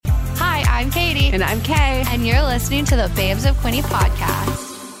Katie. And I'm Kay. And you're listening to the Babes of Quinny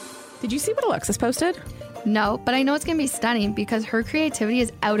podcast. Did you see what Alexis posted? No, but I know it's going to be stunning because her creativity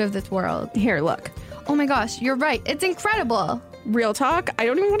is out of this world. Here, look. Oh my gosh, you're right. It's incredible. Real talk, I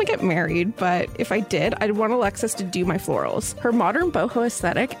don't even want to get married, but if I did, I'd want Alexis to do my florals. Her modern boho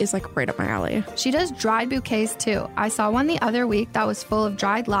aesthetic is like right up my alley. She does dried bouquets too. I saw one the other week that was full of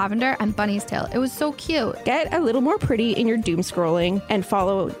dried lavender and bunny's tail. It was so cute. Get a little more pretty in your doom scrolling and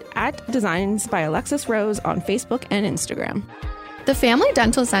follow at Designs by Alexis Rose on Facebook and Instagram. The Family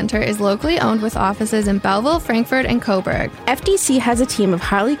Dental Center is locally owned with offices in Belleville, Frankfurt, and Coburg. FDC has a team of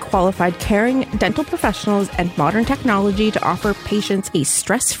highly qualified, caring dental professionals and modern technology to offer patients a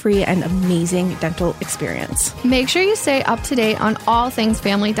stress-free and amazing dental experience. Make sure you stay up to date on all things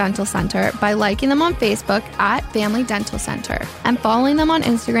Family Dental Center by liking them on Facebook at Family Dental Center and following them on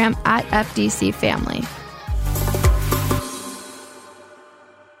Instagram at FDC Family.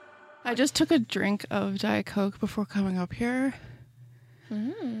 I just took a drink of Diet Coke before coming up here.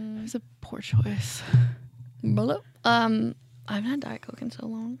 It was a poor choice. I've had Diet Coke in so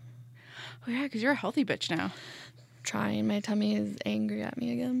long. Oh yeah, because you're a healthy bitch now. Trying. My tummy is angry at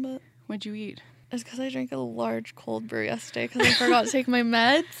me again, but What'd you eat? it's because I drank a large cold brew yesterday because I forgot to take my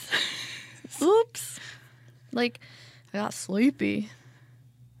meds. Oops. I got sleepy.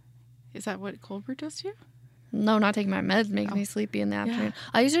 Is that what cold brew does to you? No, not taking my meds makes me sleepy in the afternoon.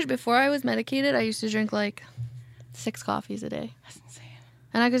 Before I was medicated, I used to drink 6 coffees a day. That's insane.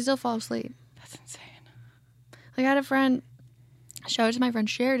 And I could still fall asleep. That's insane. I had a friend, shout out to my friend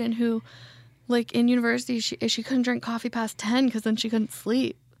Sheridan, who, in university, she couldn't drink coffee past 10 because then she couldn't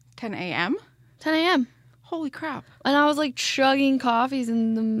sleep. 10 a.m.? 10 a.m. Holy crap. And I was, chugging coffees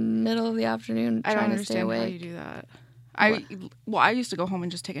in the middle of the afternoon I don't trying to stay understand awake. how you do that. I used to go home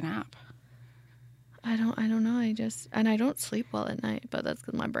and just take a nap. I don't know. I don't sleep well at night, but that's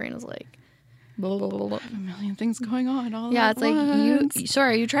because my brain is blah, blah, blah, blah. I have a million things going on all Yeah, at it's once.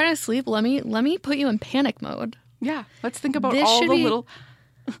 sorry, you trying to sleep? Let me put you in panic mode. Yeah, let's think about This all should the be- little...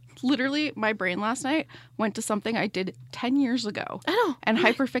 Literally, my brain last night went to something I did 10 years ago. I know. And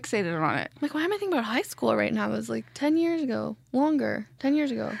hyperfixated on it. Why am I thinking about high school right now? It was 10 years ago. Longer. 10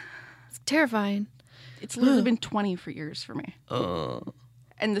 years ago. It's terrifying. It's literally been 20 for years for me.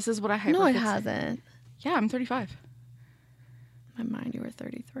 And this is what I hyperfixated. No, it hasn't. Yeah, I'm 35. In my mind, you were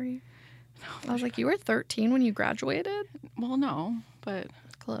 33. I was you were 13 when you graduated? Well, no, but...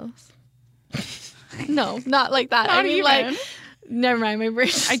 Close. No, not like that. Not even. Never mind. My brain.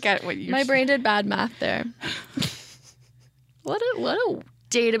 I get what you. My brain did bad math there. What a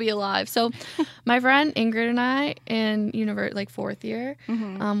day to be alive. So, my friend Ingrid and I in fourth year,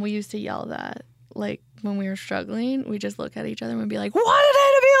 we used to yell that when we were struggling, we just look at each other and we'd be like, "What a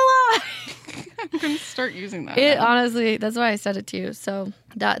day to be alive!" I'm gonna start using that. Honestly, that's why I said it to you. So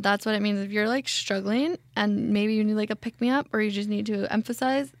that's what it means. If you're struggling and maybe you need a pick me up, or you just need to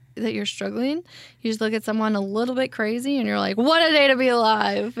emphasize that you're struggling, you just look at someone a little bit crazy and you're like, "What a day to be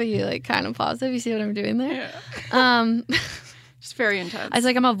alive!" But you kind of positive. You see what I'm doing there? Yeah. Just very intense. It's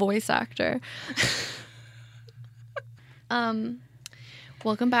I'm a voice actor.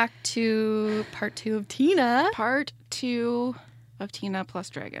 Welcome back to part 2 of Tina. Part 2 of Tina plus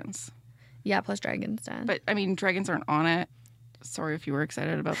dragons. Yeah, plus Dragon's Den. But dragons aren't on it. Sorry if you were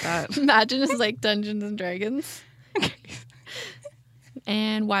excited about that. Imagine it's Dungeons and Dragons.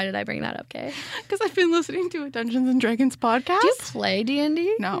 And why did I bring that up, Kay? Because I've been listening to a Dungeons and Dragons podcast. Do you play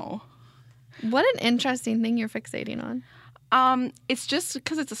D&D? No. What an interesting thing you're fixating on. It's just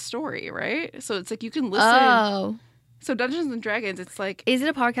because it's a story, right? So it's you can listen. Oh. So Dungeons and Dragons, it's Is it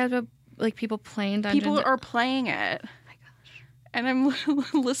a podcast about people playing Dungeons? people are playing it. Oh my gosh. And I'm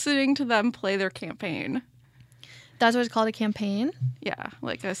listening to them play their campaign. That's what it's called, a campaign? Yeah,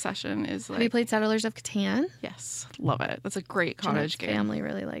 a session is Have you played Settlers of Catan? Yes, love it. That's a great cottage game. Family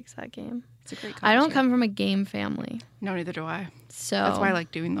really likes that game. It's a great cottage I don't game. come from a game family. No, neither do I. So That's why I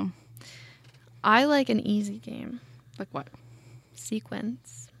like doing them. I like an easy game. Like what?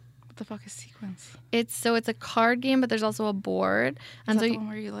 Sequence. What the fuck is Sequence? It's a card game, but there's also a board. And is that the one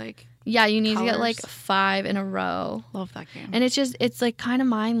where you yeah, you need colors? to get 5 in a row. Love that game. And it's kind of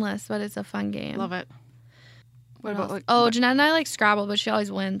mindless, but it's a fun game. Love it. What about Jeanette and I like Scrabble, but she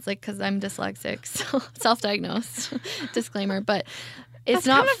always wins, because I'm dyslexic, so self-diagnosed. Disclaimer, but it's That's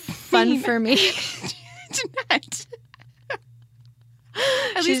not kind of fun mean. for me. Jeanette.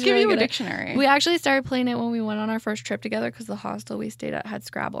 At She's least give really you a good at- dictionary. We actually started playing it when we went on our first trip together, because the hostel we stayed at had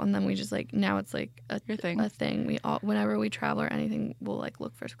Scrabble, and then we just now it's Your thing. a thing. We all, whenever we travel or anything, we'll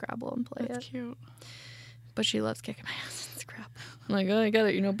look for Scrabble and play That's it. cute. But she loves kicking my ass in Scrabble. I'm like, oh, I get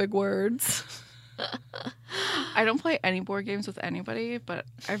it, big words. I don't play any board games with anybody, but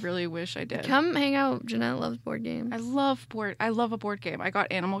I really wish I did. Come hang out. Jeanette loves board games. I love a board game. I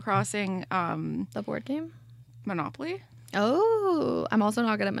got Animal Crossing, The board game? Monopoly. Oh, I'm also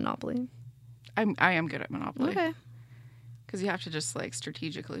not good at Monopoly. I am good at Monopoly. Okay. Because you have to just like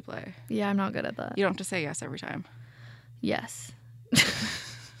strategically play. Yeah, I'm not good at that. You don't have to say yes every time. Yes.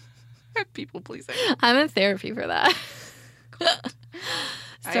 People pleasing. I'm in therapy for that.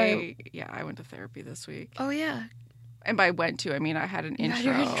 I went to therapy this week. Oh, yeah. And by went to, I mean I had an You had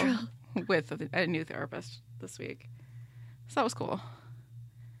intro, your intro. with a new therapist this week. So that was cool.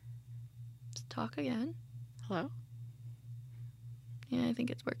 Just talk again. Hello? Yeah, I think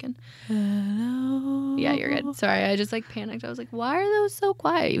it's working. Hello? Yeah, you're good. Sorry, I just like panicked. I was like, why are those so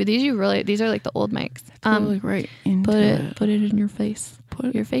quiet? These are like the old mics. Totally right into put it in your face.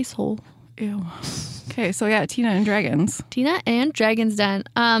 Put your face hole. Ew. Okay, so yeah, Tina and Dragons. Tina and Dragon's Den.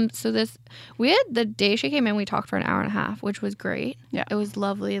 So we had the day she came in, we talked for an hour and a half, which was great. Yeah. It was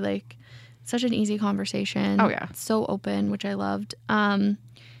lovely, like such an easy conversation. Oh yeah. So open, which I loved.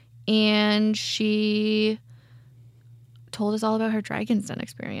 And she told us all about her Dragon's Den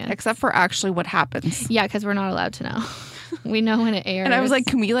experience. Except for actually what happens. Yeah, because we're not allowed to know. We know when it airs. And I was like,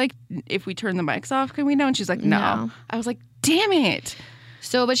 can we like, if we turn the mics off, can we know? And she's like, no. I was like, damn it.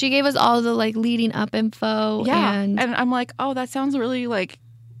 So, but she gave us all the like leading up info. Yeah. And I'm like, oh, that sounds really like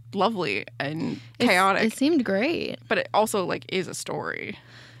lovely and chaotic. It seemed great. But it also like is a story.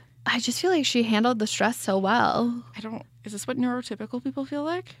 I just feel like she handled the stress so well. Is this what neurotypical people feel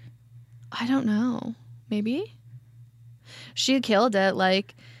like? I don't know. Maybe. She killed it.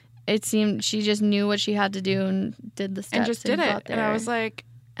 Like, it seemed she just knew what she had to do and did the steps. And just did it. got there. And I was like...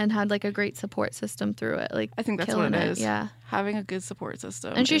 And had, like, a great support system through it. Like, I think that's what it is. Yeah. Having a good support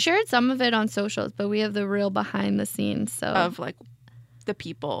system. And she shared some of it on socials, but we have the real behind the scenes, so... Of, like, the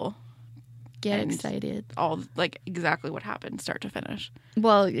people. Get excited. All, like, exactly what happened, start to finish.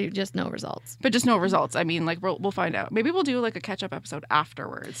 Well, just no results. But just no results. I mean, like, we'll find out. Maybe we'll do, like, a catch-up episode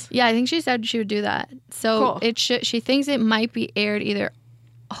afterwards. Yeah, I think she said she would do that. So cool. She thinks it might be aired either,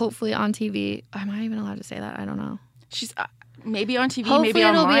 hopefully on TV. Am I even allowed to say that? I don't know. She's maybe on TV, hopefully maybe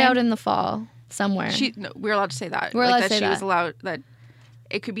online. Hopefully it'll be out in the fall somewhere. We're allowed to say that. We're allowed to that say she that. was allowed that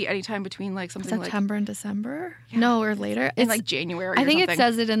it could be any time between like something September and December? Yeah. No, or later. It's like January I think something. it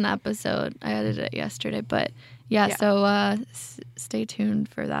says it in the episode. I edited it yesterday, but yeah. So stay tuned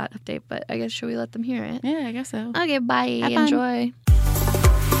for that update. But I guess should we let them hear it? Yeah, I guess so. Okay, bye. Have fun. Enjoy.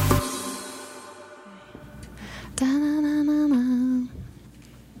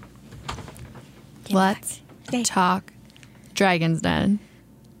 Let's talk Dragon's Den.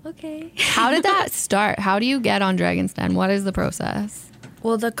 Okay. How did that start? How do you get on Dragon's Den? What is the process?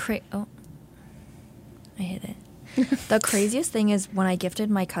 Well, I hit it. The craziest thing is when I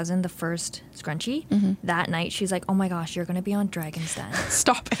gifted my cousin the first scrunchie, that night she's like, oh my gosh, you're going to be on Dragon's Den.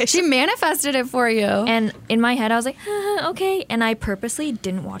 Stop it. She manifested it for you. And in my head, I was like, okay. And I purposely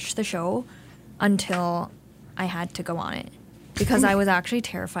didn't watch the show until I had to go on it. Because I was actually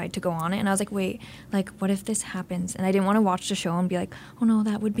terrified to go on it. And I was like, wait, like, what if this happens? And I didn't want to watch the show and be like, oh, no,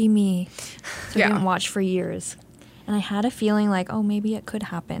 that would be me. So I didn't watch for years. And I had a feeling like, oh, maybe it could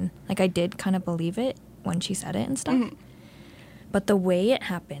happen. Like, I did kind of believe it when she said it and stuff. Mm-hmm. But the way it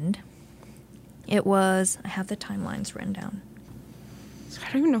happened, it was... I have the timelines written down. So I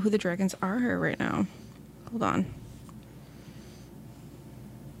don't even know who the dragons are here right now. Hold on.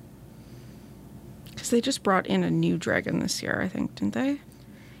 Because they just brought in a new dragon this year, I think, didn't they?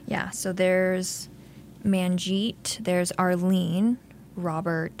 Yeah, so there's Manjeet, there's Arlene,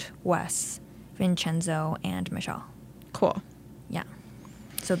 Robert, Wes, Vincenzo, and Michelle. Cool. Yeah.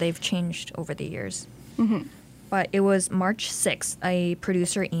 So they've changed over the years. Mm-hmm. But it was March 6th. A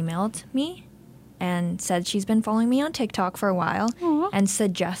producer emailed me and said she's been following me on TikTok for a while. Aww. And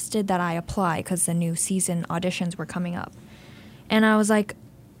suggested that I apply because the new season auditions were coming up. And I was like,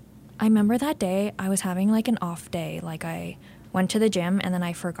 I remember that day I was having like an off day. Like I went to the gym and then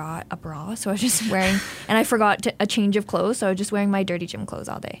I forgot a bra. So I was just wearing, and I forgot a change of clothes. So I was just wearing my dirty gym clothes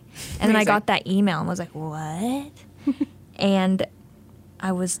all day. And then I got that email and was like, what? And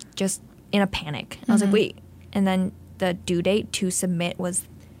I was just in a panic. I was like, wait. And then the due date to submit was,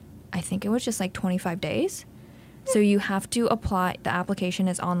 I think it was just like 25 days. So you have to apply. The application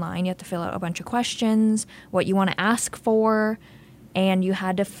is online. You have to fill out a bunch of questions, what you want to ask for. And you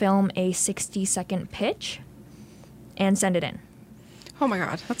had to film a 60-second pitch and send it in. Oh my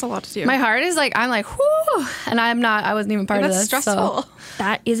God, that's a lot to do. My heart is like, I'm like, whoo, and I wasn't even part of this. That's stressful. So.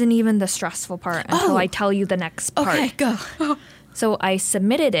 That isn't even the stressful part until I tell you the next part. Okay, go. So I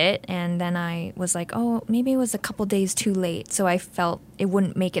submitted it, and then I was like, oh, maybe it was a couple days too late. So I felt it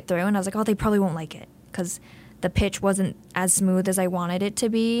wouldn't make it through, and I was like, oh, they probably won't like it because the pitch wasn't as smooth as I wanted it to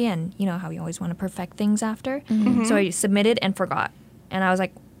be, and you know how you always want to perfect things after. Mm-hmm. So I submitted and forgot, and I was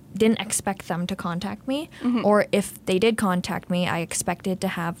like, didn't expect them to contact me, or if they did contact me, I expected to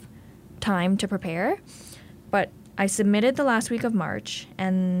have time to prepare. But I submitted the last week of March,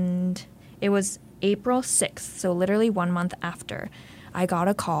 and it was April 6th, so literally 1 month after, I got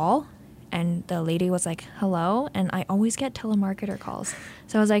a call, and the lady was like, hello, and I always get telemarketer calls.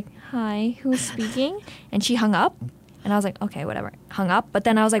 So I was like, hi, who's speaking? And she hung up, and I was like, okay, whatever. Hung up, but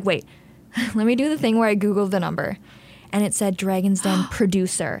then I was like, wait, let me do the thing where I Googled the number, and it said Dragon's Den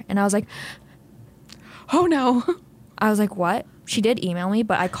producer, and I was like, oh no. I was like, what? She did email me,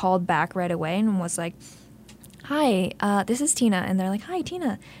 but I called back right away and was like, hi, this is Tina. And they're like, hi,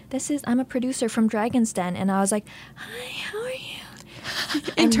 Tina. I'm a producer from Dragon's Den. And I was like, hi, how are you?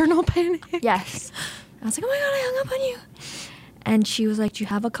 Internal panic. Yes. I was like, oh my God, I hung up on you. And she was like, do you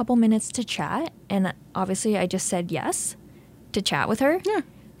have a couple minutes to chat? And obviously I just said yes to chat with her. Yeah.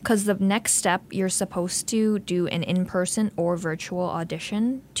 Because the next step, you're supposed to do an in-person or virtual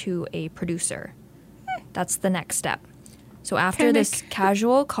audition to a producer. That's the next step. So after this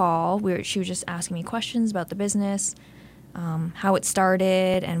casual call, she was just asking me questions about the business, how it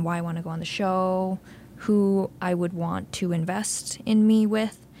started and why I want to go on the show, who I would want to invest in me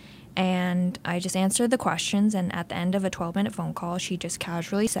with. And I just answered the questions. And at the end of a 12-minute phone call, she just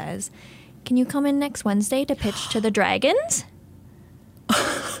casually says, can you come in next Wednesday to pitch to the Dragons?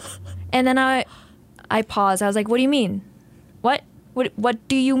 And then I paused. I was like, what do you mean? What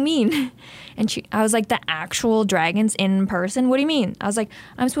do you mean? And I was like, the actual Dragons in person? What do you mean? I was like,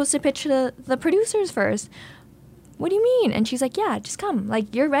 I'm supposed to pitch to the producers first. What do you mean? And she's like, yeah, just come.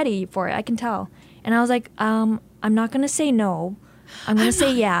 Like, you're ready for it. I can tell. And I was like, I'm not going to say no. I'm going to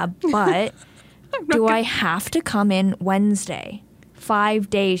say yeah, but do I have to come in Wednesday? 5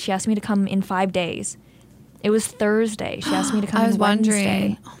 days. She asked me to come in 5 days. It was Thursday. She asked me to come in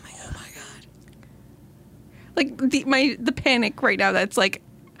Wednesday. Oh my God. Like the panic right now. That's like,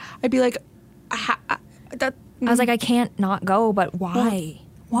 I'd be like, I was like, I can't not go, but why?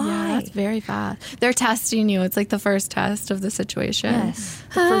 Why? Yeah, that's very fast. They're testing you. It's like the first test of the situation. Yes.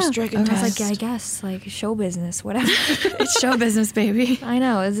 The first Dragon test. I was like, I guess, like, show business, whatever. It's show business, baby. I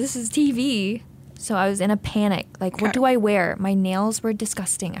know. This is TV. So I was in a panic. Like, what do I wear? My nails were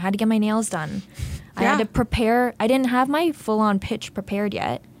disgusting. I had to get my nails done. I had to prepare. I didn't have my full-on pitch prepared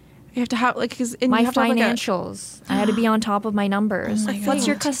yet. You have to have, like, my financials. I had to be on top of my numbers. Oh my What's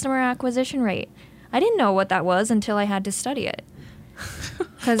your God. customer acquisition rate? I didn't know what that was until I had to study it.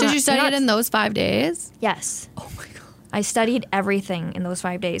 Did you study it in those 5 days? Yes. Oh my God. I studied everything in those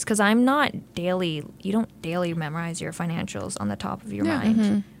 5 days because I'm not daily. You don't daily memorize your financials on the top of your mind.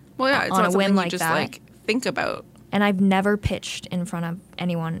 Mm-hmm. Well, yeah, it's on not a something whim you like just that. like think about. And I've never pitched in front of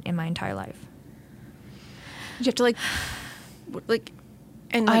anyone in my entire life. You have to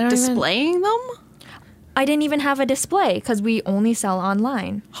and displaying them. I didn't even have a display because we only sell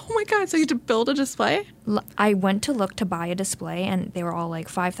online. Oh my God! So you had to build a display? I went to look to buy a display, and they were all like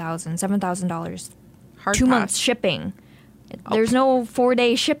 $5,000, $7,000. Hard 2 pass. months shipping. There's no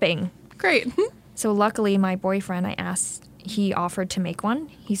 4-day shipping. Great. So luckily, my boyfriend, he offered to make one.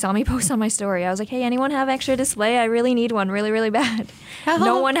 He saw me post on my story. I was like, hey, anyone have extra display? I really need one really, really bad.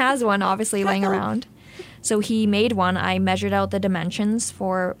 No one has one, obviously, laying around. So he made one. I measured out the dimensions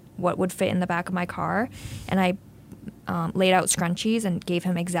for what would fit in the back of my car, and I laid out scrunchies and gave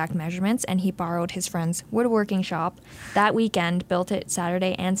him exact measurements, and he borrowed his friend's woodworking shop that weekend, built it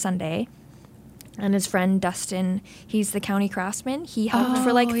Saturday and Sunday. And his friend Dustin, he's the county craftsman. He helped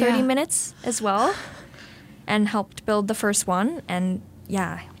for like 30 minutes as well and helped build the first one. And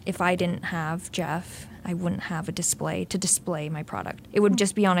yeah, if I didn't have Jeff, I wouldn't have a display to display my product. It would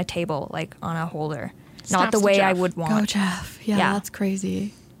just be on a table, like on a holder. Not Snaps the to way Jeff. I would want. Go, Jeff. Yeah, that's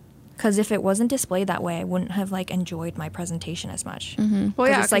crazy. Because if it wasn't displayed that way, I wouldn't have like enjoyed my presentation as much. Mm-hmm. Well,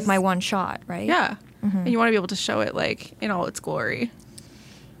 yeah, it's like my one shot, right? Yeah, and you want to be able to show it like in all its glory.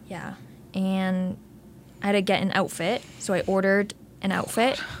 Yeah. And I had to get an outfit, so I ordered an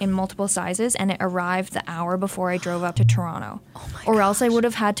outfit in multiple sizes, and it arrived the hour before I drove up to Toronto. Oh my or else I would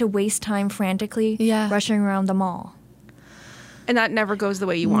have had to waste time frantically rushing around the mall. And that never goes the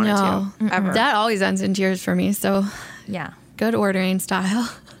way you want it to, ever. That always ends in tears for me. So Yeah. good ordering style.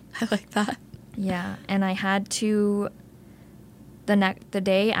 I like that. Yeah, and I had to, the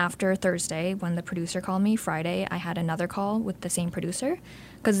day after Thursday, when the producer called me, Friday, I had another call with the same producer,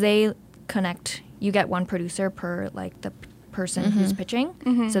 because they connect, you get one producer per, like, the person who's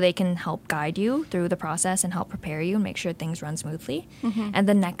pitching, so they can help guide you through the process and help prepare you and make sure things run smoothly. And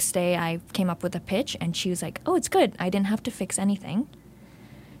the next day I came up with a pitch and she was like, oh, it's good. I didn't have to fix anything.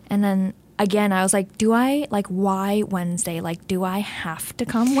 And then again, I was like, why Wednesday? Like, do I have to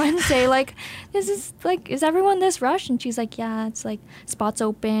come Wednesday? Like, this is like, is everyone this rushed? And she's like, yeah, it's like spots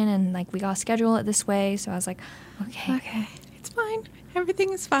open and like we got to schedule it this way. So I was like, okay. It's fine.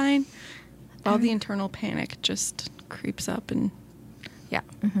 Everything is fine. All the internal panic just creeps up and yeah.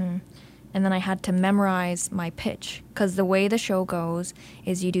 And then I had to memorize my pitch because the way the show goes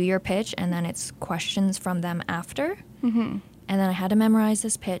is you do your pitch and then it's questions from them after. And then I had to memorize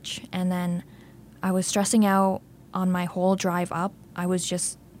this pitch, and then I was stressing out on my whole drive up. I was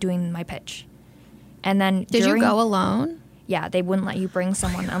just doing my pitch. And then Did you go alone? Yeah, they wouldn't let you bring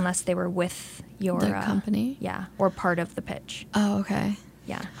someone unless they were with your The company? Yeah, or part of the pitch. Oh, okay.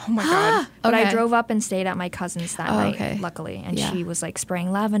 Yeah. oh my God. But I Okay. drove up and stayed at my cousin's that night, okay. luckily. And Yeah. she was like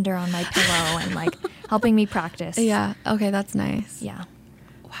spraying lavender on my pillow and like helping me practice. Yeah. Okay, that's nice. Yeah.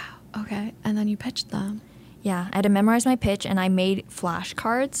 Wow. Okay. And then you pitched them. Yeah, I had to memorize my pitch, and I made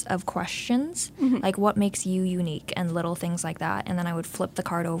flashcards of questions, like what makes you unique and little things like that. And then I would flip the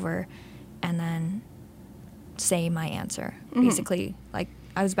card over and then say my answer. Basically, like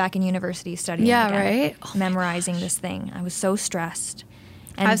I was back in university studying Yeah, again, right? Oh my memorizing this thing. I was so stressed.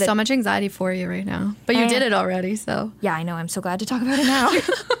 And I have so much anxiety for you right now. But you did it already, so. Yeah, I know. I'm so glad to talk about it now.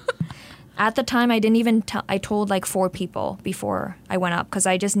 At the time, I didn't even tell. I told like 4 people before I went up because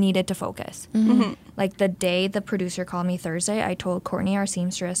I just needed to focus. Like the day the producer called me Thursday, I told Courtney, our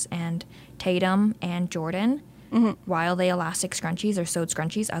seamstress, and Tatum and Jordan, while they elastic scrunchies or sewed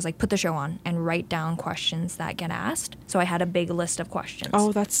scrunchies, I was like, put the show on and write down questions that get asked. So I had a big list of questions.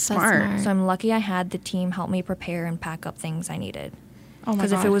 Oh, that's smart. smart. So I'm lucky I had the team help me prepare and pack up things I needed. Oh my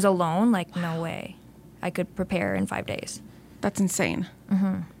Because God. if it was alone, like no way, I could prepare in 5 days. That's insane.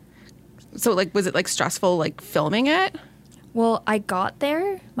 So like, was it like stressful, like filming it? Well, I got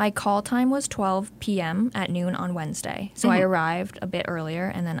there. My call time was 12 p.m. at noon on Wednesday. So I arrived a bit earlier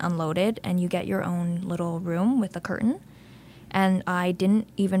and then unloaded, and you get your own little room with a curtain. And I didn't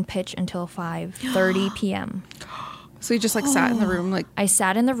even pitch until 5:30 p.m. So you just like sat in the room, like I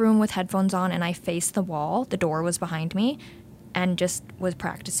sat in the room with headphones on and I faced the wall. The door was behind me and just was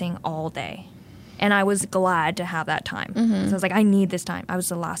practicing all day. And I was glad to have that time. So I was like, I need this time. I was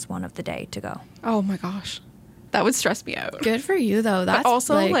the last one of the day to go. oh my gosh, that would stress me out. Good for you, though. That's But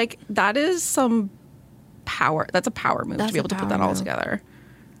also, like, that is some power. That's a power move to That's be a able to put power that all move. together,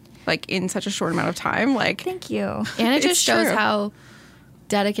 like in such a short amount of time. Like, Thank you. and it It's just shows true. how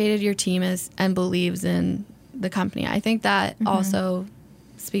dedicated your team is and believes in the company. I think that also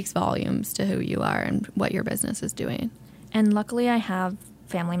speaks volumes to who you are and what your business is doing. And luckily, I have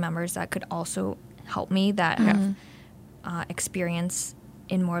family members that could also help me that have experience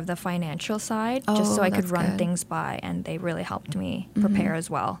in more of the financial side, just so Oh, I could that's run good. things by, and they really helped me prepare as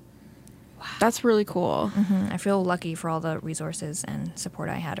well. that's really cool. I feel lucky for all the resources and support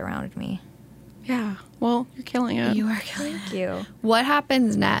I had around me. Yeah. Well, you're killing it. You are killing. Thank you. What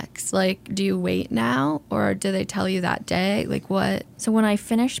happens next? Like, do you wait now, or do they tell you that day? Like, what? So when I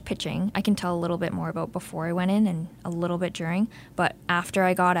finished pitching, I can tell a little bit more about before I went in and a little bit during. But after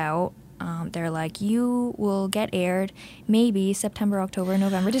I got out, they're like, you will get aired maybe September, October,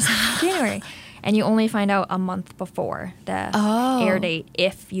 November, December, January. And you only find out a month before the air date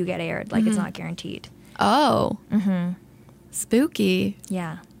if you get aired. Like, it's not guaranteed. Oh. Spooky.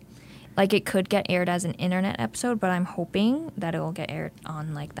 Yeah. Like, it could get aired as an internet episode, but I'm hoping that it will get aired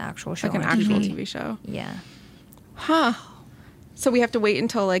on, like, the actual show Like an on actual TV. TV show. Yeah. Huh. So we have to wait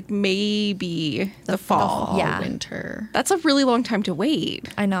until like maybe the fall. Yeah. Winter. That's a really long time to wait.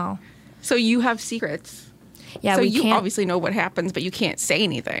 I know. So you have secrets. Yeah, so we you can't. obviously know what happens, but you can't say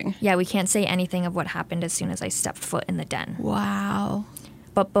anything. Yeah, we can't say anything of what happened as soon as I stepped foot in the den. Wow.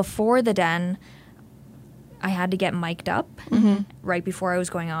 But before the den, I had to get mic'd up right before I was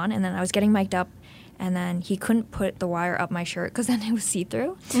going on. And then I was getting mic'd up, and then he couldn't put the wire up my shirt because then it was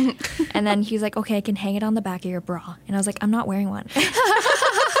see-through. And then he was like, okay, I can hang it on the back of your bra. And I was like, I'm not wearing one.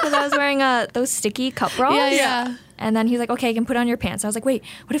 Because I was wearing those sticky cup bras. Yeah. And then he's like, okay, I can put on your pants. I was like, wait,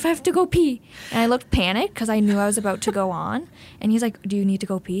 what if I have to go pee? And I looked panicked because I knew I was about to go on. And he's like, do you need to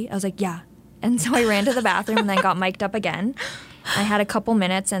go pee? I was like, yeah. And so I ran to the bathroom and then got mic'd up again. I had a couple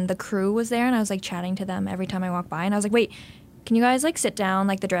minutes and the crew was there and I was like chatting to them every time I walked by. And I was like, wait, can you guys like sit down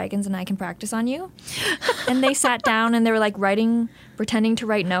like the dragons and I can practice on you? And they sat down and they were like pretending to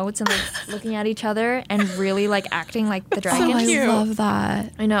write notes and like looking at each other and really like acting like the dragons. I love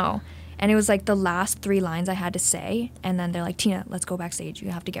that. I know. And it was like the last 3 lines I had to say. And then they're like, Tina, let's go backstage. You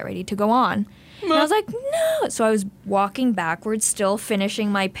have to get ready to go on. And I was like, no. So I was walking backwards, still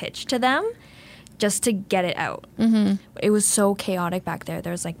finishing my pitch to them just to get it out. It was so chaotic back there.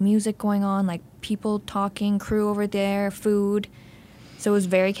 There was like music going on, like people talking, crew over there, food. So it was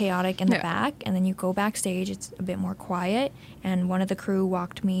very chaotic in the back. And then you go backstage, it's a bit more quiet. And one of the crew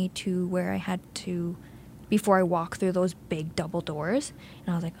walked me to where I had to, before I walk through those big double doors.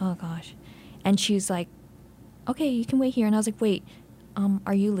 And I was like, oh gosh. And she's like, okay, you can wait here. And I was like, wait,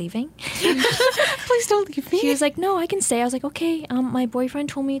 are you leaving? Please don't leave me. She was like, no, I can stay. I was like, okay, my boyfriend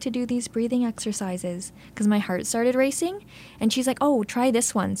told me to do these breathing exercises because my heart started racing. And she's like, oh, try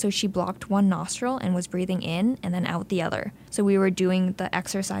this one. So she blocked one nostril and was breathing in and then out the other. So we were doing the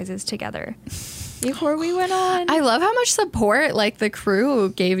exercises together before we went on. I love how much support like the crew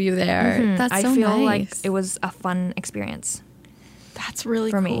gave you there. That's so I feel nice. like it was a fun experience. That's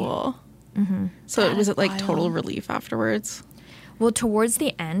really For me. cool. So was it like total relief afterwards? Well, towards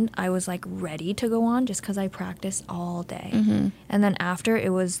the end, I was like ready to go on just because I practiced all day. And then after,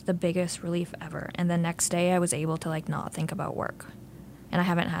 it was the biggest relief ever. And the next day, I was able to like not think about work. And I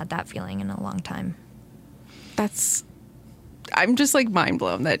haven't had that feeling in a long time. I'm just like mind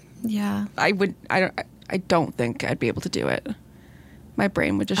blown that Yeah. I don't think I'd be able to do it. My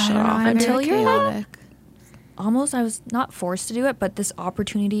brain would just shut off. Until you're like, almost, I was not forced to do it, but this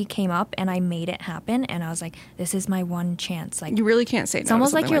opportunity came up and I made it happen. And I was like, this is my one chance. Like, You really can't say no. it's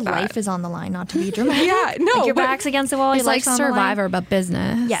almost to like something your that. life is on the line, not to be dramatic. Yeah, no, like your but- back's against the wall. It's your like life's on the line. Survivor, but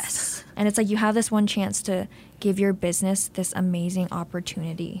business. Yes. And it's like you have this one chance to give your business this amazing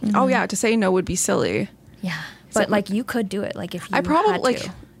opportunity. Oh yeah, to say no would be silly. Yeah. But like you could do it. Like if you I probably, had like-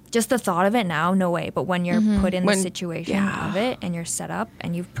 to. Just the thought of it now, no way. But when you're put in the When- situation yeah. of it and you're set up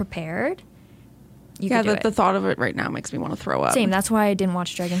and you've prepared, you Yeah, could do the it. thought of it right now makes me want to throw up. Same. That's why I didn't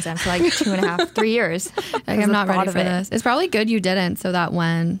watch Dragon's Den for like 2.5, 3 years. Like, I'm not ready for this. It's probably good you didn't, so that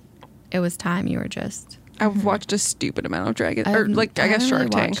when it was time, you were just. I've watched a stupid amount of Dragon, or I've- like I I guess haven't really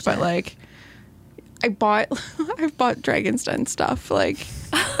Shark Tank, watched but it. like I've bought Dragon's Den stuff, like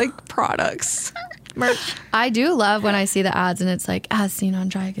products. Merch. I do love when I see the ads and it's like, as seen on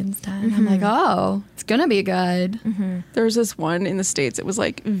Dragon's Den. I'm like, oh, it's going to be good. There's this one in the States. It was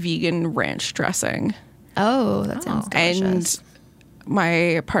like vegan ranch dressing. Oh, that sounds delicious. And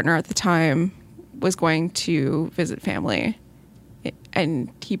my partner at the time was going to visit family, and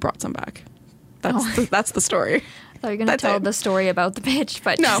he brought some back. That's the story. I thought you were going to That's tell it. the story about the pitch,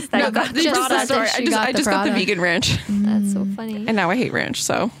 but No, just that no, you got the just the product. story. She got I the just got the product. vegan ranch, That's so funny. and now I hate ranch.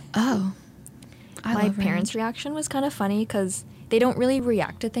 So Oh. I My love parents' reaction was kind of funny because they don't really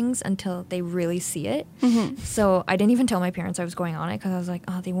react to things until they really see it. So I didn't even tell my parents I was going on it because I was like,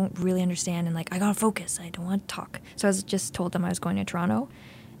 oh, they won't really understand. And like, I got to focus. I don't want to talk. So I just told them I was going to Toronto.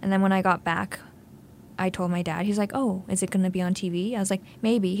 And then when I got back, I told my dad, he's like, oh, is it going to be on TV? I was like,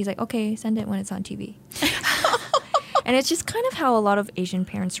 maybe. He's like, okay, send it when it's on TV. And it's just kind of how a lot of Asian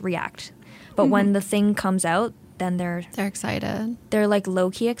parents react. But when the thing comes out, then they're excited. like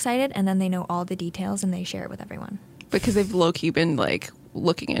low-key excited, and then they know all the details and they share it with everyone. because they've low-key been like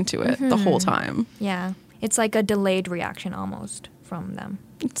looking into it the whole time. Yeah. It's like a delayed reaction almost from them.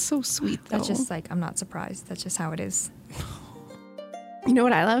 It's so sweet though. That's just like, I'm not surprised. That's just how it is. You know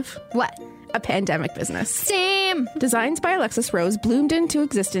what I love? What? A pandemic business. Same. Designs by Alexis Rose bloomed into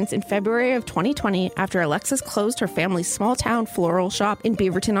existence in February of 2020 after Alexis closed her family's small town floral shop in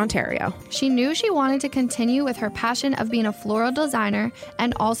Beaverton, Ontario. She knew she wanted to continue with her passion of being a floral designer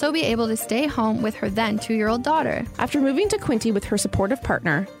and also be able to stay home with her then 2-year-old daughter. After moving to Quinte with her supportive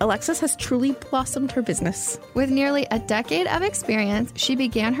partner, Alexis has truly blossomed her business. With nearly a decade of experience, she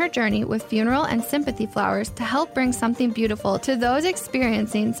began her journey with funeral and sympathy flowers to help bring something beautiful to those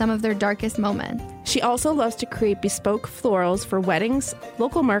experiencing some of their darkest moments. She also loves to create bespoke florals for weddings,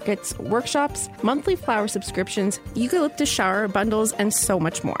 local markets, workshops, monthly flower subscriptions, eucalyptus shower bundles, and so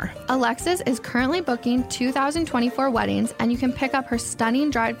much more. Alexis is currently booking 2024 weddings, and you can pick up her stunning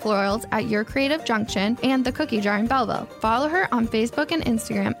dried florals at Your Creative Junction and the Cookie Jar in Belleville. Follow her on Facebook and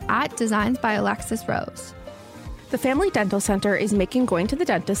Instagram at Designs by Alexis Rose. The Family Dental Center is making going to the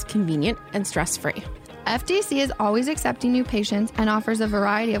dentist convenient and stress-free. FDC is always accepting new patients and offers a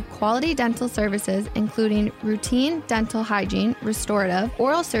variety of quality dental services, including routine dental hygiene, restorative,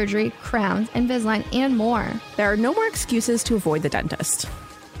 oral surgery, crowns, Invisalign, and more. There are no more excuses to avoid the dentist.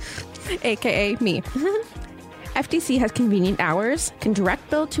 AKA me. FDC has convenient hours, can direct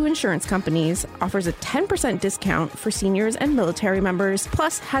bill to insurance companies, offers a 10% discount for seniors and military members,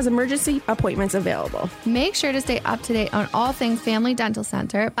 plus has emergency appointments available. Make sure to stay up to date on all things Family Dental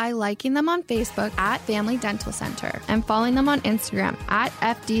Center by liking them on Facebook at Family Dental Center and following them on Instagram at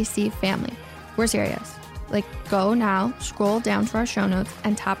FDC Family. We're serious. Like, go now, scroll down to our show notes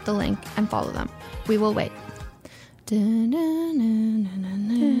and tap the link and follow them. We will wait.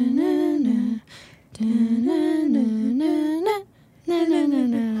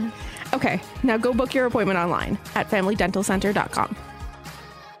 Okay, now go book your appointment online at familydentalcenter.com.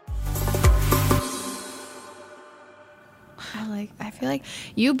 I feel like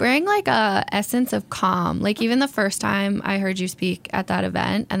you bring like a essence of calm. Like even the first time I heard you speak at that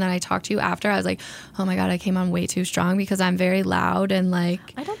event and then I talked to you after, I was like, oh my God, I came on way too strong because I'm very loud and like.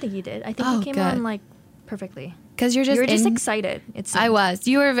 I don't think you did. I think you came on like perfectly. Because you were just excited. I was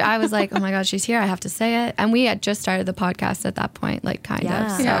like, oh my God, she's here. I have to say it. And we had just started the podcast at that point, like kind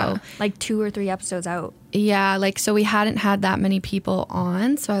of. So like 2 or 3 episodes out. Yeah. Like, so we hadn't had that many people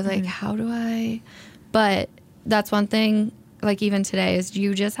on. So I was like, how do I? But that's one thing. Like even today is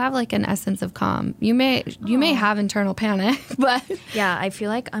you just have like an essence of calm. You may have internal panic, but yeah, I feel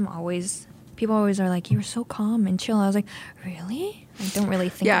like people always are like, you're so calm and chill. I was like, really? I don't really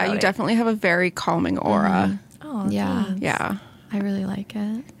think about it. Yeah, you definitely have a very calming aura. Oh, yeah. thanks. Yeah. I really like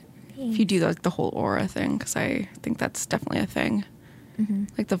it. If you do the whole aura thing, because I think that's definitely a thing. Mm-hmm.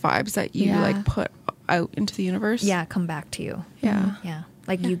 Like the vibes that you like put out into the universe. Yeah, come back to you. Yeah. Yeah.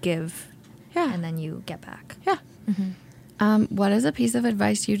 Like you give and then you get back. Yeah. Mm-hmm. What is a piece of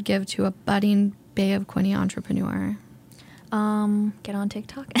advice you'd give to a budding Bay of Quinte entrepreneur? Get on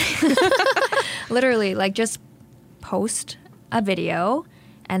TikTok. Literally, like just post a video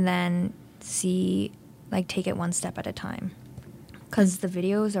and then take it one step at a time. Because the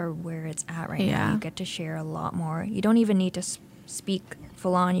videos are where it's at right now. You get to share a lot more. You don't even need to speak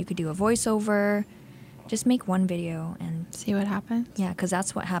full on. You could do a voiceover. Just make one video and see what happens. Yeah, because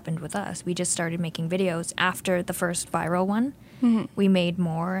that's what happened with us. We just started making videos after the first viral one. Mm-hmm. We made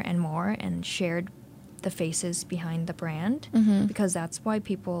more and shared the faces behind the brand because that's why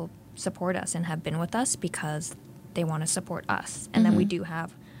people support us and have been with us, because they want to support us. And then we do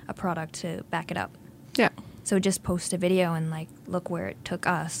have a product to back it up. Yeah. So just post a video and like look where it took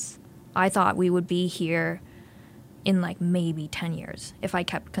us. I thought we would be here in like maybe 10 years if I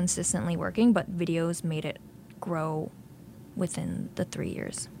kept consistently working, but videos made it grow within the 3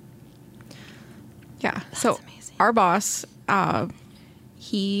 years. Yeah. So amazing. Our boss,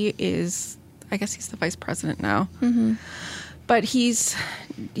 he is, I guess he's the vice president now, but he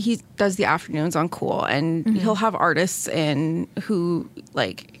does the afternoons on Cool, and he'll have artists in who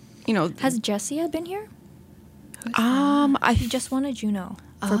like, you know. Has Jessia been here? She just won a Juno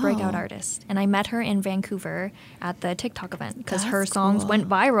for Breakout Artist. And I met her in Vancouver at the TikTok event because her songs went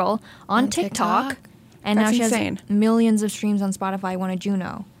viral on TikTok. And That's now she insane. has millions of streams on Spotify, won a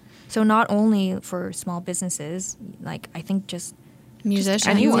Juno. So not only for small businesses, like I think just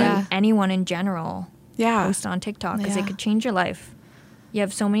Musicians. anyone in general post on TikTok because it could change your life. You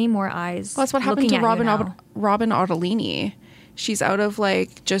have so many more eyes. Well, that's what happened to Robin Ottolini. She's out of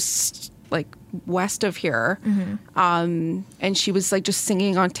like just like west of here, and she was like just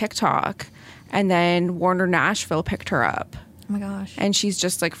singing on TikTok, and then Warner Nashville picked her up. Oh my gosh! And she's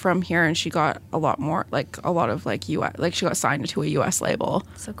just like from here, and she got a lot of like US, like she got signed to a US label,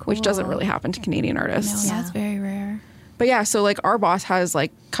 So cool. which doesn't really happen to Canadian artists. No, that's very rare. But yeah, so like our boss has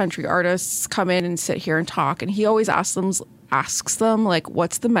like country artists come in and sit here and talk, and he always asks them like,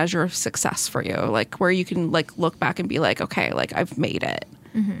 what's the measure of success for you? Like where you can like look back and be like, okay, like I've made it.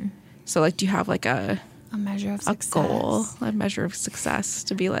 So like, do you have like a measure of success, goal, a measure of success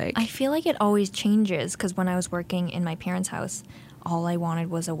to be like? I feel like it always changes because when I was working in my parents' house, all I wanted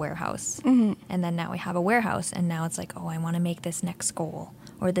was a warehouse. And then now I have a warehouse, and now it's like, oh, I want to make this next goal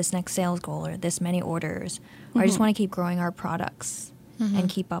or this next sales goal or this many orders. Or I just want to keep growing our products and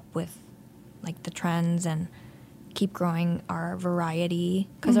keep up with like the trends and keep growing our variety,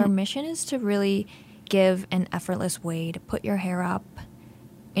 because our mission is to really give an effortless way to put your hair up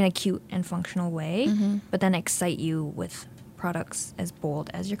in a cute and functional way, but then excite you with products as bold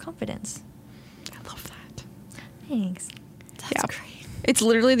as your confidence. I love that. Thanks. That's great. It's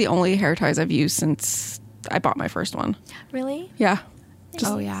literally the only hair ties I've used since I bought my first one. Really? Yeah.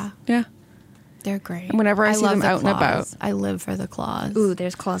 Yeah. They're great. And whenever I see love them the out and claws. about. I live for the claws. Ooh,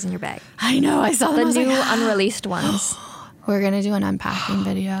 there's claws in your bag. I know. I saw The them. I was new like, unreleased ones. we're gonna do an unpacking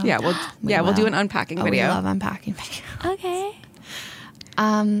video. Yeah, we'll do an unpacking video. We love unpacking video. Okay.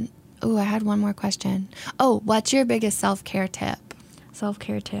 I had one more question. Oh, what's your biggest self-care tip?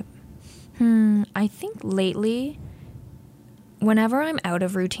 Self-care tip. I think lately, whenever I'm out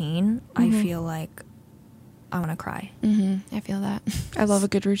of routine, I feel like I want to cry. I feel that. I love a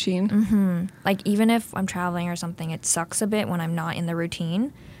good routine. Like, even if I'm traveling or something, it sucks a bit when I'm not in the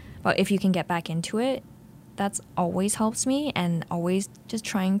routine. But if you can get back into it, that's always helps me. And always just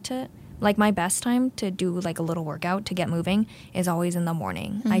trying to, like, my best time to do like a little workout to get moving is always in the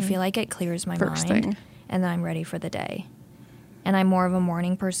morning. I feel like it clears my First mind thing. and then I'm ready for the day. And I'm more of a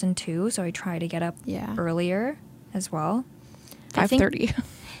morning person too, so I try to get up earlier as well. 5:30.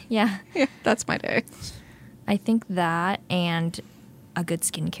 Yeah. Yeah, that's my day. I think that and a good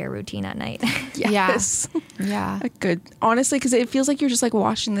skincare routine at night. Yes. Yeah. A good, honestly, because it feels like you're just like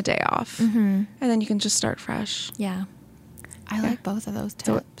washing the day off, and then you can just start fresh. Yeah. I like both of those tips.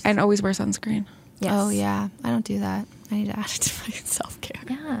 So, and always wear sunscreen. Yes. Oh, yeah. I don't do that. I need to add it to my self-care.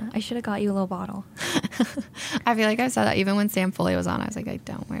 Yeah. I should have got you a little bottle. I feel like I said that even when Sam Foley was on. I was like, I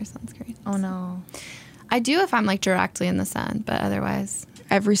don't wear sunscreen. Oh, no. I do if I'm like directly in the sun, but otherwise.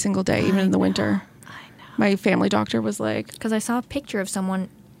 Every single day, even in the winter. I know. My family doctor was like, Because I saw a picture of someone,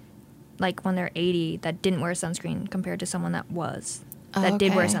 like when they're 80, that didn't wear sunscreen compared to someone that was, that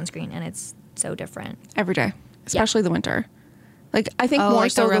did wear Okay. sunscreen, and it's so different. every day, especially the winter. Like, I think Oh, more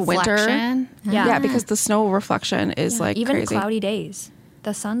like so the winter. reflection? Yeah. Yeah, because the snow reflection is like Even crazy. cloudy days,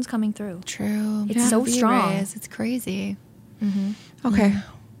 the sun's coming through. True. It's so UV strong. rays, it's crazy. Okay,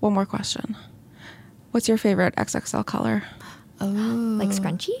 one more question. What's your favorite XXL color? Oh. Like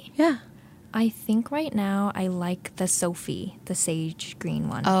scrunchy? Yeah. I think right now I like the Sophie, the sage green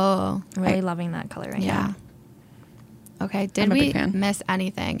one. Oh. I'm really loving that color right Yeah. now. Okay. Did I'm a we big fan. miss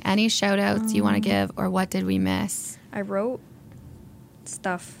anything? Any shout outs you want to give, or what did we miss? I wrote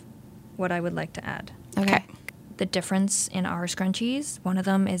stuff, what I would like to add. Okay. The difference in our scrunchies, one of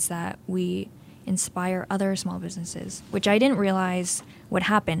them is that we inspire other small businesses, which I didn't realize would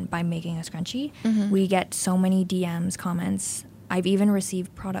happen by making a scrunchie. We get so many DMs, comments. I've even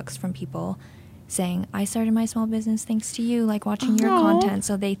received products from people saying, I started my small business thanks to you, like watching your content.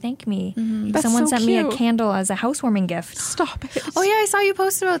 So they thank me. That's Someone so sent me a cute. candle as a housewarming gift. Stop it. Oh, yeah. I saw you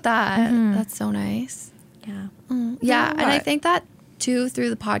post about that. That's so nice. Yeah. Yeah, and I what? think that too through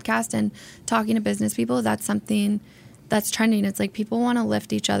the podcast and talking to business people, that's something that's trending. It's like people want to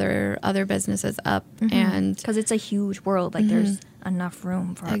lift each other businesses up, and Because it's a huge world. Like there's enough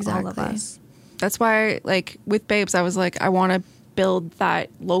room for all of Exactly. us. That's why, like, with Babes, I was like, I want to build that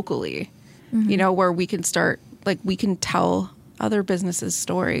locally, you know, where we can start, like, we can tell other businesses'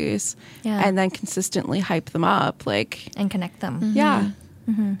 stories Yeah. and then consistently hype them up. Like, And connect them. yeah.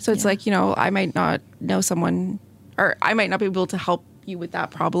 So it's like, you know, I might not know someone, or I might not be able to help you with that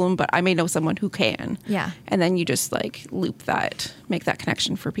problem, but I may know someone who can. Yeah. And then you just like loop that, make that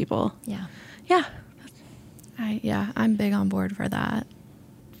connection for people. Yeah. Yeah. I'm big on board for that.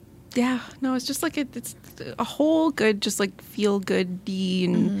 Yeah. No, it's just like it's a whole good, just like feel good deed.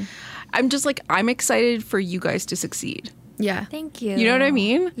 And I'm just like, I'm excited for you guys to succeed. Yeah. Thank you. You know what I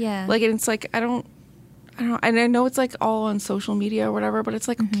mean? Yeah. Like, and it's like, I don't, and I know it's like all on social media or whatever, but it's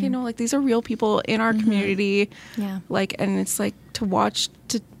like, okay, no, like these are real people in our community. Yeah. Like, and it's like to watch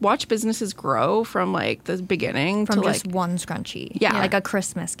businesses grow from like the beginning From to just like, one scrunchie. Yeah. Like a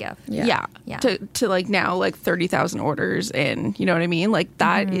Christmas gift. Yeah. yeah, Yeah. to like now like 30,000 orders in, you know what I mean? Like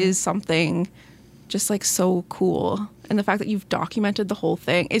that is something just like so cool. And the fact that you've documented the whole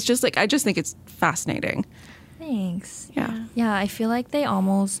thing, it's just like, I just think it's fascinating. Thanks. Yeah. Yeah, I feel like they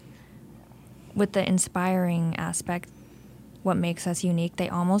almost, with the inspiring aspect, what makes us unique, they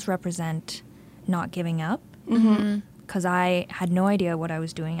almost represent not giving up. Because I had no idea what I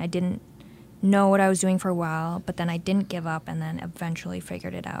was doing. I didn't know what I was doing for a while, but then I didn't give up and then eventually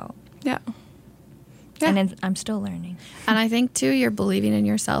figured it out. Yeah. And then I'm still learning. And I think too, you're believing in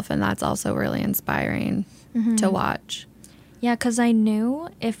yourself, and that's also really inspiring to watch. Yeah, because I knew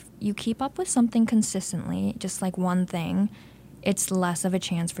if you keep up with something consistently, just like one thing, it's less of a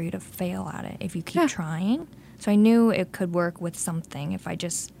chance for you to fail at it if you keep trying. So I knew it could work with something if I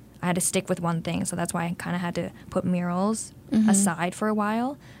had to stick with one thing. So that's why I kind of had to put murals aside for a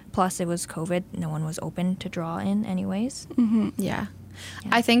while. Plus, it was COVID. No one was open to draw in anyways. Yeah.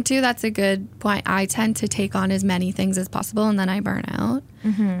 I think too, that's a good point. I tend to take on as many things as possible, and then I burn out.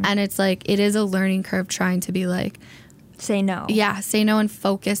 And it's like, it is a learning curve trying to be like, Say no. yeah, say no and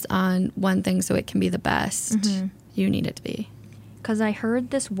focus on one thing so it can be the best you need it to be. Because I heard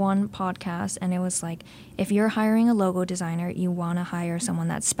this one podcast, and it was like, if you're hiring a logo designer, you want to hire someone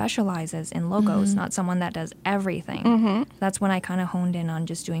that specializes in logos, not someone that does everything. That's when I kind of honed in on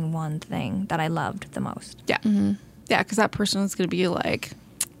just doing one thing that I loved the most. Yeah. Yeah. Because that person is going to be like,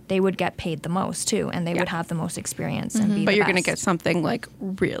 they would get paid the most too, and they would have the most experience and be But the you're going to best. get something like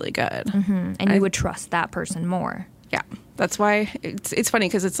really good. And you would trust that person more. Yeah. That's why it's funny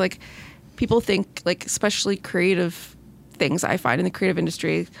because it's like people think like, especially creative things I find in the creative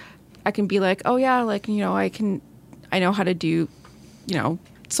industry, I can be like, oh yeah, like, you know, I know how to do, you know,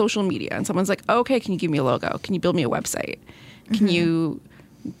 social media. And someone's like, oh, okay, can you give me a logo? Can you build me a website? Can you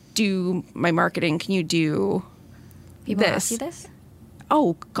do my marketing? Can you do People this? ask you this?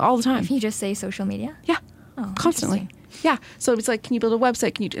 Oh, all the time. If you just say social media? Yeah. Oh, Constantly. interesting. Yeah. So it's like, can you build a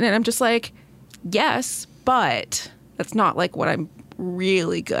website? Can you? And I'm just like, yes, but that's not like what I'm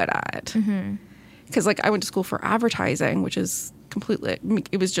really good at. Because like I went to school for advertising, which is completely,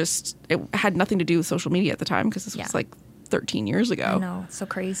 it was just, it had nothing to do with social media at the time because this was like 13 years ago. I know, it's so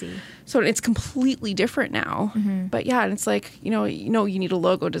crazy. So it's completely different now. But yeah, and it's like, you need a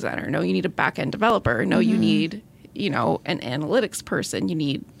logo designer. No, you need a back-end developer. No, you need, an analytics person. You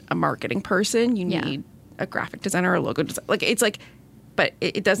need a marketing person. You need a graphic designer, a logo designer. Like, it's like, but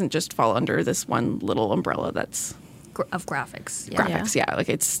it doesn't just fall under this one little umbrella that's Of graphics. Yeah. graphics. Yeah. Like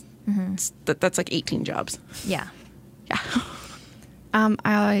it's that's like 18 jobs. Yeah. Yeah.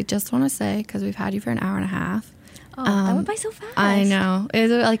 I just want to say, because we've had you for an hour and a half. Oh, that went by so fast. I know.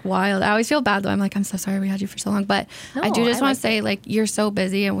 It's like wild. I always feel bad though. I'm like, I'm so sorry we had you for so long. But I do No, just I want liked to say, like, you're so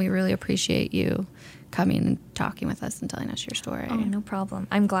busy and we really appreciate you coming and talking with us and telling us your story. Oh, no problem.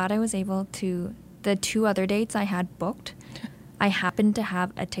 I'm glad I was able to. The 2 other dates I had booked, I happened to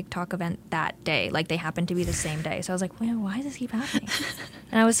have a TikTok event that day. Like, they happened to be the same day. So I was like, well, why does this keep happening?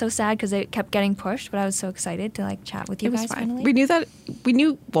 And I was so sad because it kept getting pushed, but I was so excited to, like, chat with you It was guys fine. finally. We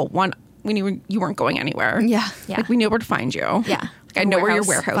knew, we knew you weren't going anywhere. Yeah. Yeah. Like, we knew where to find you. Yeah. Like, I know where your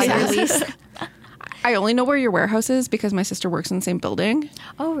warehouse By the is. release. I only know where your warehouse is because my sister works in the same building.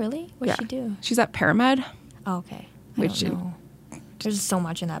 Oh, really? What'd she do? She's at Paramed. Oh, okay. I Which don't know. There's so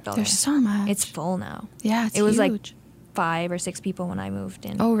much in that building. There's so much. It's full now. Yeah, it's It was like huge. 5 or 6 people when I moved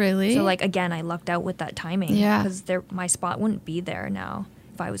in. Oh, really? So, like, again, I lucked out with that timing. Yeah. Because my spot wouldn't be there now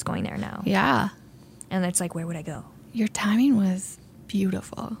if I was going there now. Yeah. And it's like, where would I go? Your timing was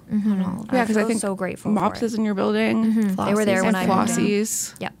beautiful on all of it. Yeah, because I feel think so grateful Mops for it. is in your building. They were there Flossies. when And I moved in.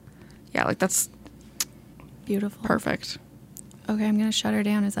 Flossies. Yep. Yeah, like that's Beautiful. perfect. Okay, I'm going to shut her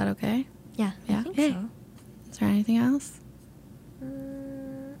down. Is that okay? Yeah. Yeah. I think Hey. so. Is there anything else?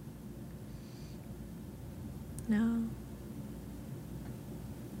 No.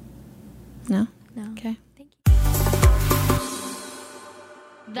 No? No. Okay. Thank you.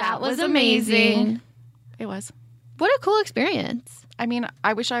 That was amazing. It was. What a cool experience. I mean,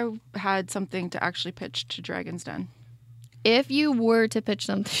 I wish I had something to actually pitch to Dragon's Den. If you were to pitch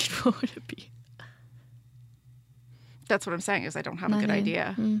something, what would it be? That's what I'm saying is I don't have a good Nothing.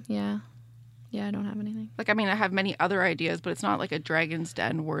 idea. Yeah. Yeah, I don't have anything. Like, I mean, I have many other ideas, but it's not like a Dragon's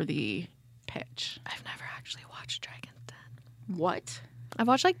Den worthy pitch. I've never actually watched Dragon's Den. What? I've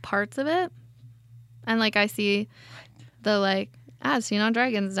watched like parts of it. And like I see the like, seen on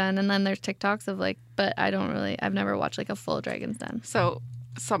Dragon's Den. And then there's TikToks of like, but I've never watched like a full Dragon's Den. So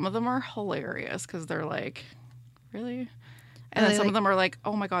some of them are hilarious because they're like, really? And Are then they some of like- them are like,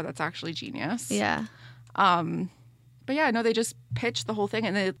 oh my God, that's actually genius. Yeah. But yeah, no, they just pitch the whole thing.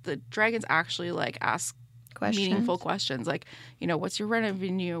 And the dragons actually like ask Questions. meaningful questions like, what's your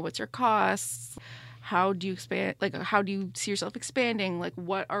revenue? What's your costs? How do you expand? Like, how do you see yourself expanding? Like,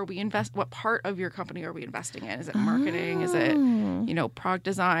 what part of your company are we investing in? Is it marketing? Is it, product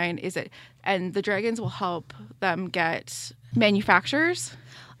design? Is it, and the dragons will help them get manufacturers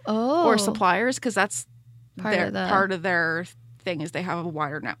Oh. or suppliers because that's Part of their thing is they have a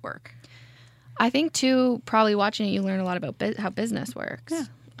wider network. I think too, probably watching it, you learn a lot about how business works. Yeah.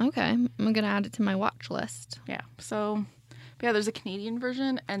 Okay. I'm going to add it to my watch list. Yeah. So, but yeah, there's a Canadian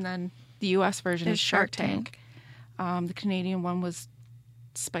version and then the U.S. version There's is Shark Tank. The Canadian one was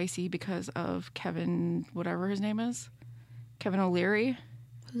spicy because of Kevin, whatever his name is, Kevin O'Leary.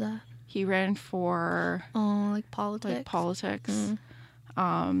 Who's that? He ran for Oh, politics. like politics.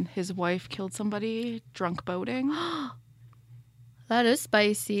 His wife killed somebody drunk boating, That is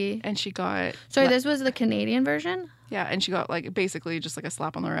spicy. and she got Sorry, this was the Canadian version? and she got like basically just like a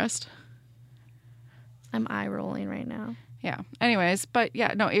slap on the wrist. I'm eye rolling right now. Yeah. Anyways, but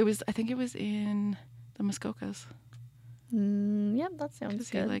yeah, no, I think it was in the Muskokas Yep, that sounds because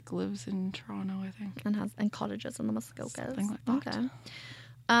he good. like lives in Toronto, I think. and cottages in the Muskokas. Something like that.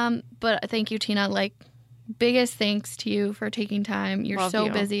 Okay. But thank you, Tina. Like, biggest thanks to you for taking time. You're Love so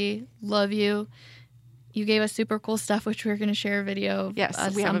you. busy. Love you. You gave us super cool stuff, which we're going to share a video of Yes,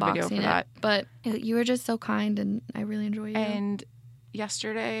 us we have a unboxing video for it. that. But you were just so kind, and I really enjoy you. And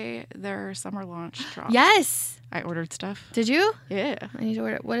yesterday their summer launch dropped. Yes. I ordered stuff. Did you? Yeah. I need to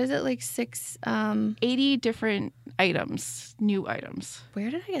order. What is it? Like 80 different items, new items.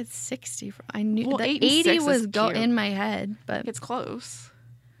 Where did I get 60 from? I knew Well, the 8 and 80 6 was is cute. in my head, but It's close.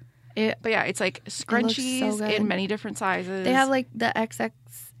 it, But yeah, it's like scrunchies good. in many different sizes. they have like the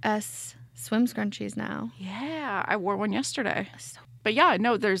XXS swim scrunchies now. Yeah, I wore one yesterday. So- But yeah,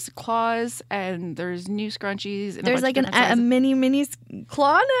 no, there's claws and there's new scrunchies. And There's a bunch like of different a sizes. mini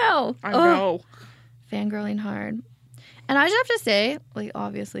claw now. I Ugh. know. Fangirling hard. And I just have to say, like,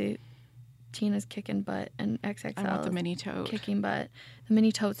 obviously, Tina's kicking butt and XXL I want the is mini tote. kicking butt. The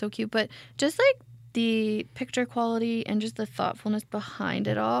mini tote's so cute. But just like the picture quality and just the thoughtfulness behind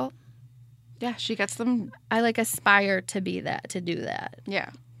it all, Yeah, she gets them. I like aspire to be that, to do that. Yeah.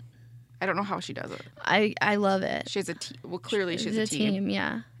 I don't know how she does it. I love it. She has a team. Well, clearly she's It's a team.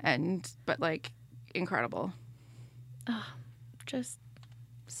 yeah. But like, incredible. Just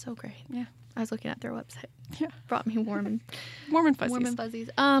so great. Yeah. I was looking at their website. Yeah. Brought me warm and Warm and fuzzies. warm and fuzzies.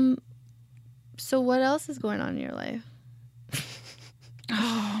 So what else is going on in your life?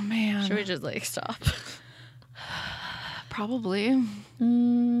 Oh, man. Should we just like stop? Probably.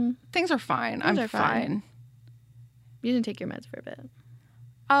 Mm, Things are fine. Things I'm are fine. fine. you didn't take your meds for a bit.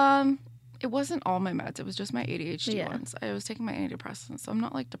 It wasn't all my meds. It was just my ADHD Yeah. ones. I was taking my antidepressants, so I'm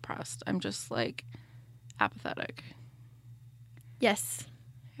not like depressed. I'm just like apathetic. Yes.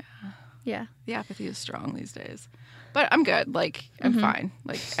 Yeah. The apathy is strong these days, but I'm good. Like I'm fine.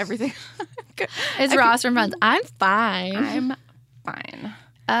 Like everything. Good. It's Ross from Friends. I'm fine. I'm fine.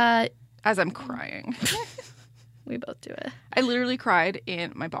 As I'm crying. We both do it. I literally cried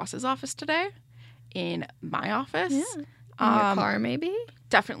in my boss's office today, in my office. Yeah. In your car, maybe?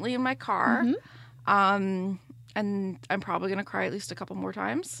 Definitely in my car. And I'm probably gonna cry at least a couple more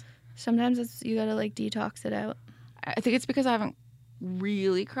times. Sometimes you gotta like detox it out. I think it's because I haven't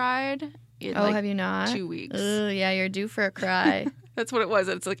really cried in Have you not? 2 weeks. Yeah, you're due for a cry. That's what it was.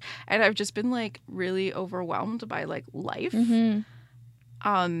 It's like, and I've just been like really overwhelmed by like life.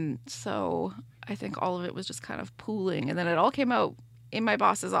 So I think all of it was just kind of pooling, and then it all came out in my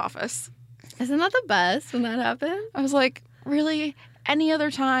boss's office. Isn't that the best when that happens? I was like, really? Any other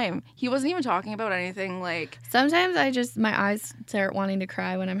time? He wasn't even talking about anything like. Sometimes my eyes start wanting to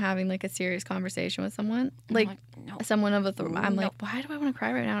cry when I'm having like a serious conversation with someone. Like no. someone of authority. I'm No. like, why do I want to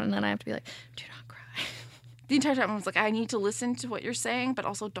cry right now? And then I have to be like, do not cry. The entire time I was like, I need to listen to what you're saying, but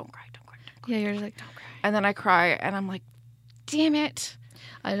also don't cry, don't cry, don't cry. Yeah, you're just like, don't cry. And then I cry, and I'm like, damn it.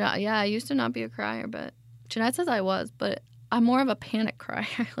 I used to not be a crier, but Jeanette says I was, but I'm more of a panic crier.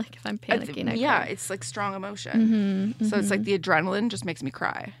 Like if I'm panicking, I Yeah, cry. it's like strong emotion. So it's like the adrenaline just makes me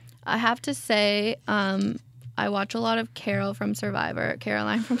cry. I have to say, I watch a lot of Caroline from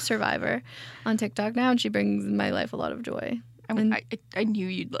Survivor, on TikTok now, and she brings my life a lot of joy. I knew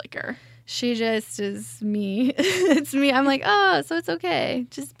you'd like her. She just is me. It's me. I'm like, oh, so it's okay.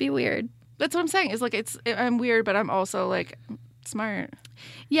 Just be weird. That's what I'm saying. Is like I'm weird, but I'm also like smart.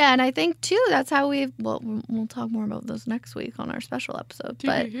 Yeah, and I think too that's how we'll talk more about those next week on our special episode.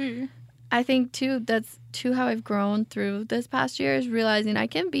 But I think too that's how I've grown through this past year is realizing I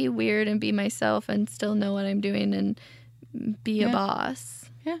can be weird and be myself and still know what I'm doing and be a boss.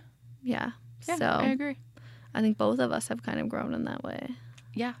 Yeah. Yeah. Yeah, So I agree. I think both of us have kind of grown in that way.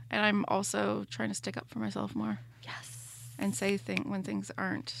 Yeah, and I'm also trying to stick up for myself more. Yes. And say when things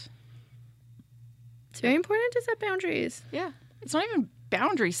aren't. It's very important to set boundaries. Yeah. It's not even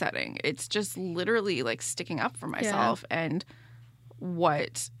boundary setting. It's just literally like sticking up for myself and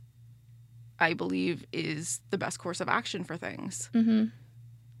what I believe is the best course of action for things. In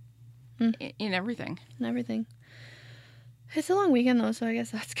everything. And everything. It's a long weekend though, so I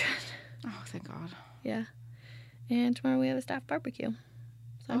guess that's good. Oh, thank God. Yeah. And tomorrow we have a staff barbecue.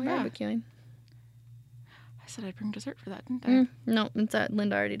 So I'm barbecuing. I said I'd bring dessert for that, didn't I? No,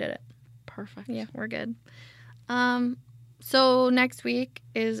 Linda already did it. Perfect. Yeah, we're good. So next week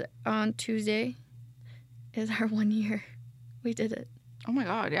is on Tuesday is our 1 year. We did it. Oh my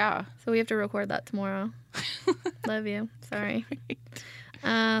God, yeah. So we have to record that tomorrow. Love you. Sorry.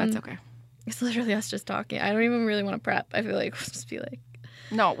 That's okay. It's literally us just talking. I don't even really want to prep. I feel like we'll just be like.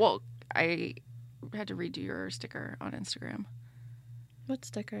 No, well, I had to redo your sticker on Instagram. What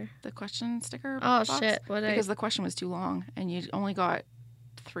sticker? The question sticker. Oh, box, shit. Because the question was too long and you only got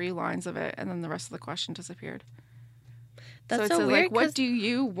 3 lines of it and then the rest of the question disappeared. That's so it so says, weird. like, what do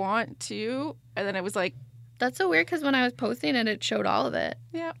you want to? And then it was like. That's so weird because when I was posting it, it showed all of it.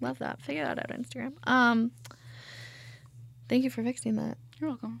 Yeah. Love that. Figure that out on Instagram. Thank you for fixing that. You're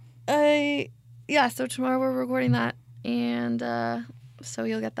welcome. So tomorrow we're recording that, and so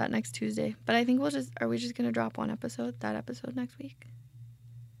you'll get that next Tuesday. But I think are we just going to drop that episode next week?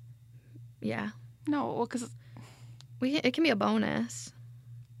 Yeah. No, well, because It can be a bonus.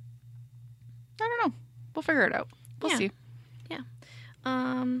 I don't know. We'll figure it out. We'll see. Yeah.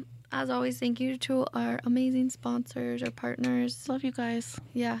 As always, thank you to our amazing sponsors, our partners. Love you guys.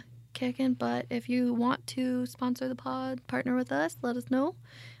 Yeah, kicking butt. If you want to sponsor the pod, partner with us, let us know.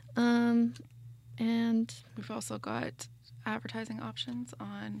 And we've also got advertising options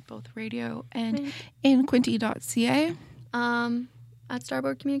on both radio and in Quinty.ca. At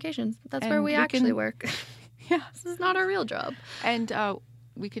Starboard Communications. That's where we actually work. Yeah. This is not our real job. And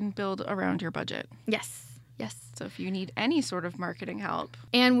we can build around your budget. Yes. So if you need any sort of marketing help.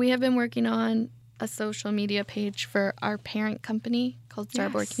 And we have been working on a social media page for our parent company called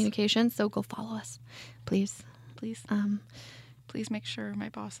Starboard Communications. So go follow us, please. Please make sure my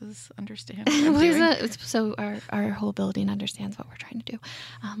bosses understand what I'm doing. So our whole building understands what we're trying to do.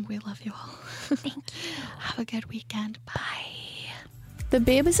 We love you all. Thank you. Have a good weekend. Bye. The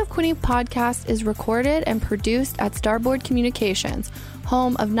Babies of Quinny podcast is recorded and produced at Starboard Communications,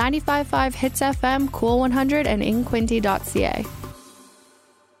 home of 95.5 Hits FM, Cool 100, and InQuinty.ca.